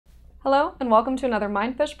Hello and welcome to another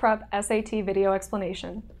Mindfish Prep SAT video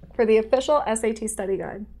explanation for the official SAT study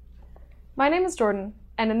guide. My name is Jordan,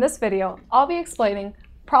 and in this video I'll be explaining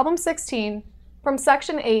problem 16 from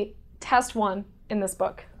section 8, test 1 in this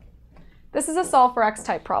book. This is a solve for x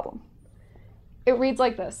type problem. It reads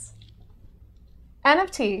like this. N of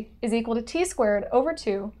t is equal to t squared over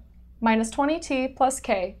 2 minus 20t plus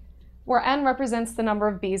k, where n represents the number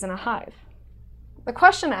of bees in a hive. The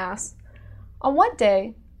question asks, on what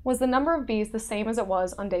day was the number of bees the same as it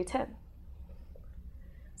was on day 10?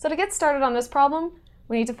 So to get started on this problem,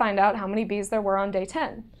 we need to find out how many bees there were on day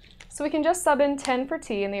 10. So we can just sub in 10 for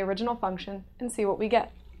t in the original function and see what we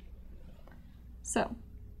get. So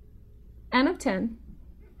n of 10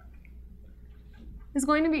 is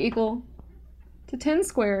going to be equal to 10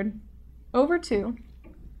 squared over 2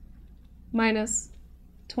 minus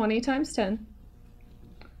 20 times 10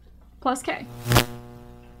 plus k.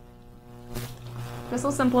 This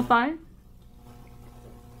will simplify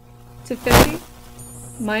to 50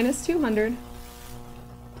 minus 200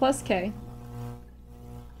 plus k,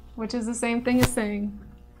 which is the same thing as saying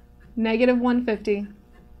negative 150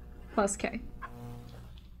 plus k.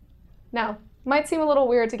 Now, it might seem a little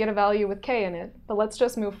weird to get a value with k in it, but let's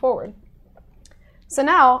just move forward. So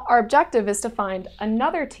now our objective is to find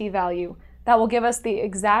another t value that will give us the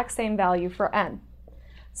exact same value for n.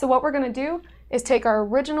 So what we're going to do is take our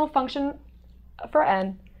original function for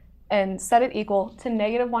n and set it equal to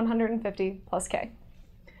negative 150 plus k.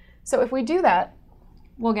 So if we do that,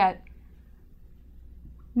 we'll get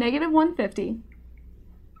negative 150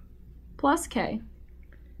 plus k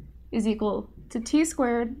is equal to t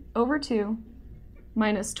squared over 2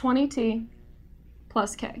 minus 20t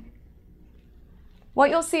plus k. What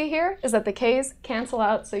you'll see here is that the k's cancel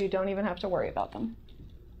out, so you don't even have to worry about them.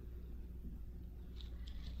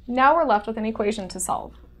 Now we're left with an equation to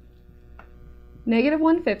solve. Negative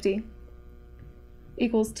 150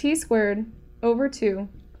 equals t squared over 2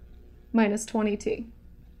 minus 20t.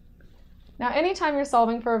 Now anytime you're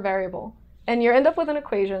solving for a variable and you end up with an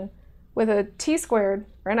equation with a t squared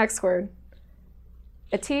or an x squared,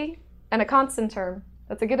 a t, and a constant term,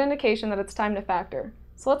 that's a good indication that it's time to factor.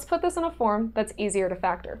 So let's put this in a form that's easier to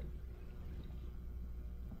factor.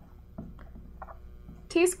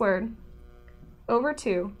 T squared over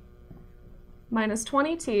 2 minus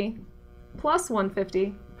 20t plus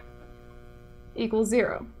 150 equals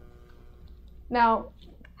 0. Now,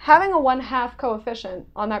 having a 1/2 coefficient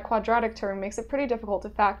on that quadratic term makes it pretty difficult to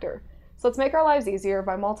factor. So let's make our lives easier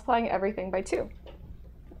by multiplying everything by 2.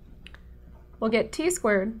 We'll get t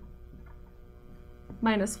squared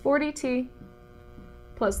minus 40t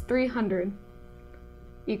plus 300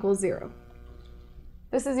 equals 0.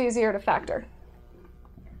 This is easier to factor.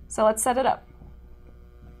 So let's set it up.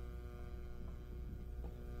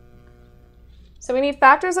 So we need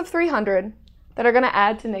factors of 300 that are going to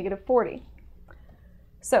add to negative 40.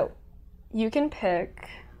 So you can pick,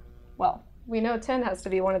 well, we know 10 has to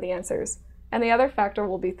be one of the answers, and the other factor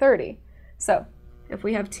will be 30. So if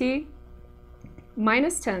we have t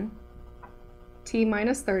minus 10, t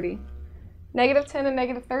minus 30, negative 10 and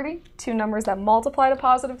negative 30, two numbers that multiply to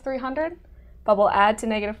positive 300, but will add to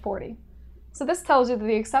negative 40. So this tells you that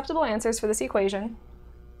the acceptable answers for this equation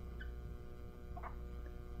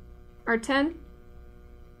are 10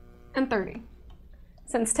 and 30.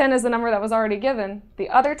 Since 10 is the number that was already given, the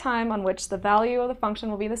other time on which the value of the function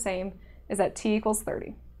will be the same is at t equals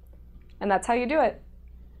 30. And that's how you do it.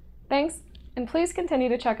 Thanks, and please continue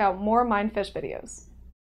to check out more Mindfish videos.